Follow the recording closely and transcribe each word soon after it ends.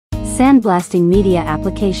Sandblasting media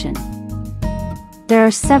application. There are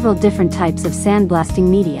several different types of sandblasting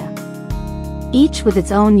media, each with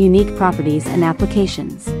its own unique properties and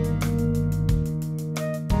applications.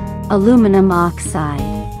 Aluminum oxide.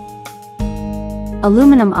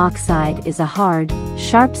 Aluminum oxide is a hard,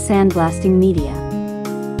 sharp sandblasting media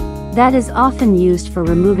that is often used for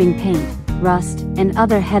removing paint, rust, and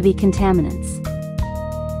other heavy contaminants.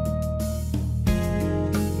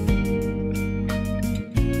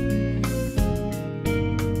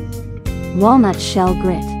 Walnut shell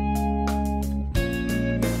grit.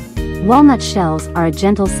 Walnut shells are a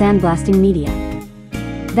gentle sandblasting media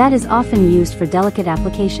that is often used for delicate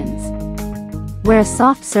applications, where a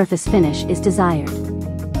soft surface finish is desired.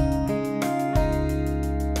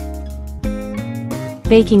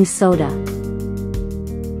 Baking soda.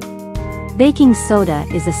 Baking soda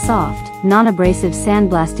is a soft, non-abrasive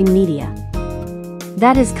sandblasting media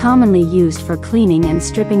that is commonly used for cleaning and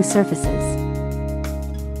stripping surfaces.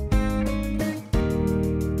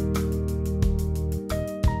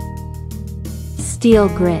 Steel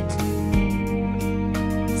grit.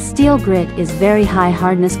 Steel grit is very high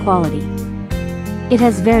hardness quality. It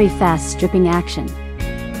has very fast stripping action.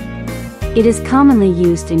 It is commonly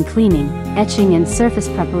used in cleaning, etching, and surface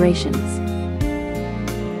preparations.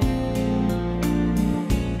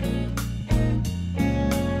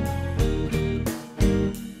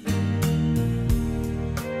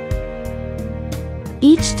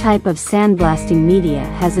 Each type of sandblasting media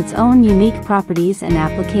has its own unique properties and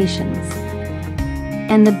applications,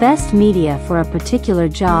 and the best media for a particular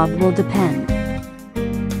job will depend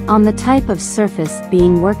on the type of surface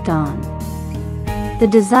being worked on, the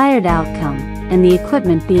desired outcome, and the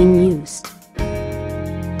equipment being used.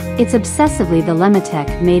 It's obsessively the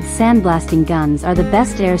LEMATEC made sandblasting guns are the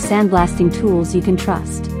best air sandblasting tools you can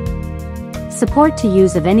trust. Support to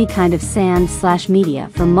use of any kind of sand/media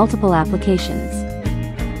for multiple applications.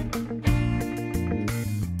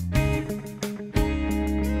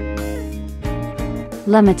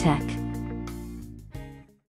 LEMATEC.